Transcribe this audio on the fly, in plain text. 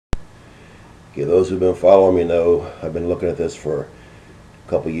Okay, those who've been following me know I've been looking at this for a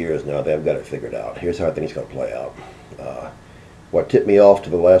couple years now. They've got it figured out. Here's how I think it's going to play out. What tipped me off to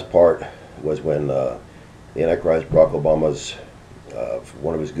the last part was when the Antichrist, Barack Obama's,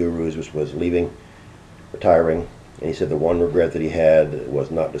 one of his gurus was leaving, retiring, and he said the one regret that he had was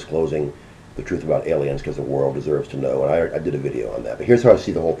not disclosing the truth about aliens because the world deserves to know. And I did a video on that. But here's how I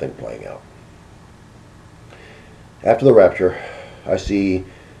see the whole thing playing out. After the rapture, I see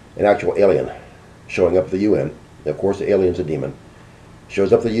an actual alien showing up at the UN. Of course, the alien's a demon.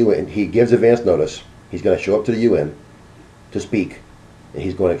 Shows up at the UN. He gives advance notice. He's going to show up to the UN to speak, and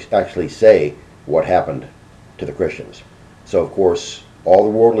he's going to actually say what happened to the Christians. So, of course, all the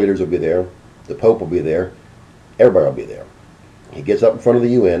world leaders will be there. The Pope will be there. Everybody will be there. He gets up in front of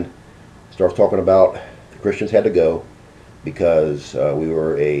the UN, starts talking about the Christians had to go because we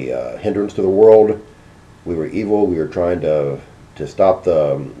were a hindrance to the world. We were evil. We were trying to stop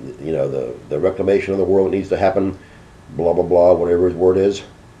the reclamation of the world that needs to happen, blah, blah, blah, whatever his word is.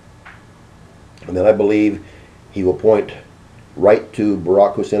 And then I believe he will point right to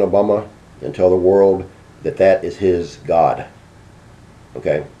Barack Hussein Obama and tell the world that that is his God.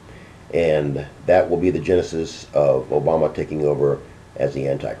 Okay? And that will be the genesis of Obama taking over as the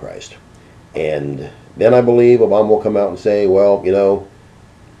Antichrist. And then I believe Obama will come out and say, well,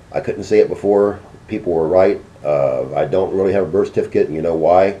 I couldn't say it before. People were right. I don't really have a birth certificate, and you know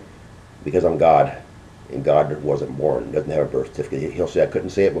why? Because I'm God, and God wasn't born, doesn't have a birth certificate. He'll say I couldn't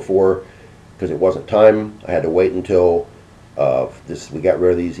say it before because it wasn't time. I had to wait until we got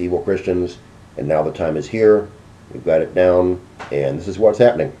rid of these evil Christians, and now the time is here. We've got it down, and this is what's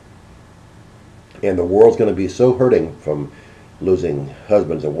happening. And the world's going to be so hurting from losing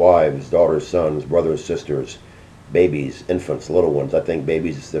husbands and wives, daughters, sons, brothers, sisters, babies, infants, little ones. I think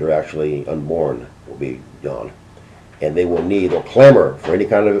babies that are actually unborn will be gone. And they'll clamor for any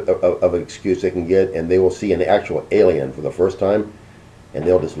kind of excuse they can get, and they will see an actual alien for the first time, and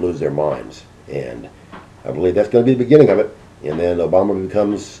they'll just lose their minds. And I believe that's going to be the beginning of it. And then Obama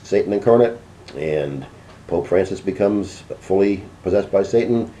becomes Satan incarnate, and Pope Francis becomes fully possessed by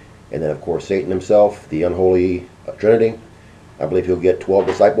Satan, and then of course Satan himself, the unholy Trinity. I believe he'll get 12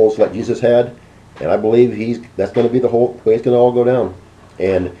 disciples like Jesus had. And I believe that's going to be the whole way it's going to all go down.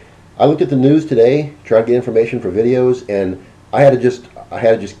 And I looked at the news today, tried to get information for videos, and I had to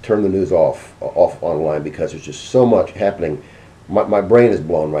just turn the news off online because there's just so much happening. My brain is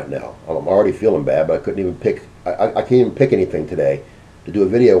blown right now. I'm already feeling bad, but I couldn't even pick. I can't even pick anything today to do a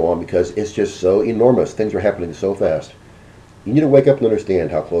video on because it's just so enormous. Things are happening so fast. You need to wake up and understand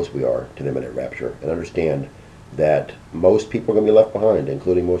how close we are to the imminent rapture, and understand that most people are going to be left behind,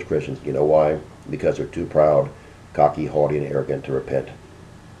 including most Christians. You know why? Because they're too proud, cocky, haughty, and arrogant to repent.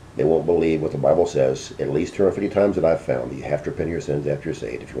 They won't believe what the Bible says at least 250 times that I've found. That you have to repent of your sins after you're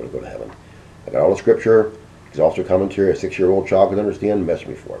saved if you want to go to heaven. I got all the scripture, exhaustive commentary a 6-year-old child can understand, mess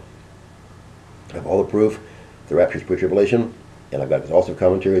me for it. I have all the proof, the rapture is pre-tribulation, and I've got exhaustive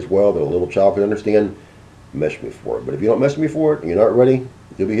commentary as well that a little child can understand, mess me for it. But if you don't mess me for it and you're not ready,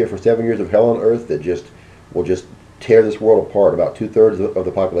 you'll be here for 7 years of hell on earth that will just tear this world apart. About 2/3 of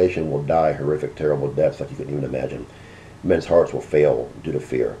the population will die horrific, terrible deaths like you couldn't even imagine. Men's hearts will fail due to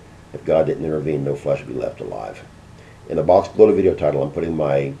fear. If God didn't intervene, no flesh would be left alive. In the box below the video title, I'm putting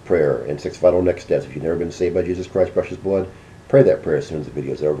my prayer and 6 vital next steps. If you've never been saved by Jesus Christ's precious blood, pray that prayer as soon as the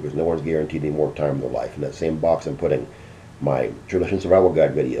video is over, because no one's guaranteed any more time in their life. In that same box, I'm putting my Tribulation Survival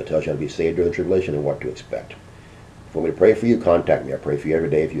Guide video. It tells you how to be saved during the tribulation and what to expect. If you want me to pray for you, contact me. I pray for you every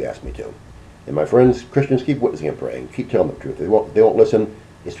day if you ask me to. And my friends, Christians, keep witnessing and praying. Keep telling the truth. If they won't listen,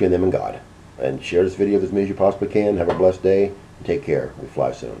 it's between them and God. And share this video with as many as you possibly can. Have a blessed day, and take care. We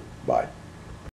fly soon. Bye.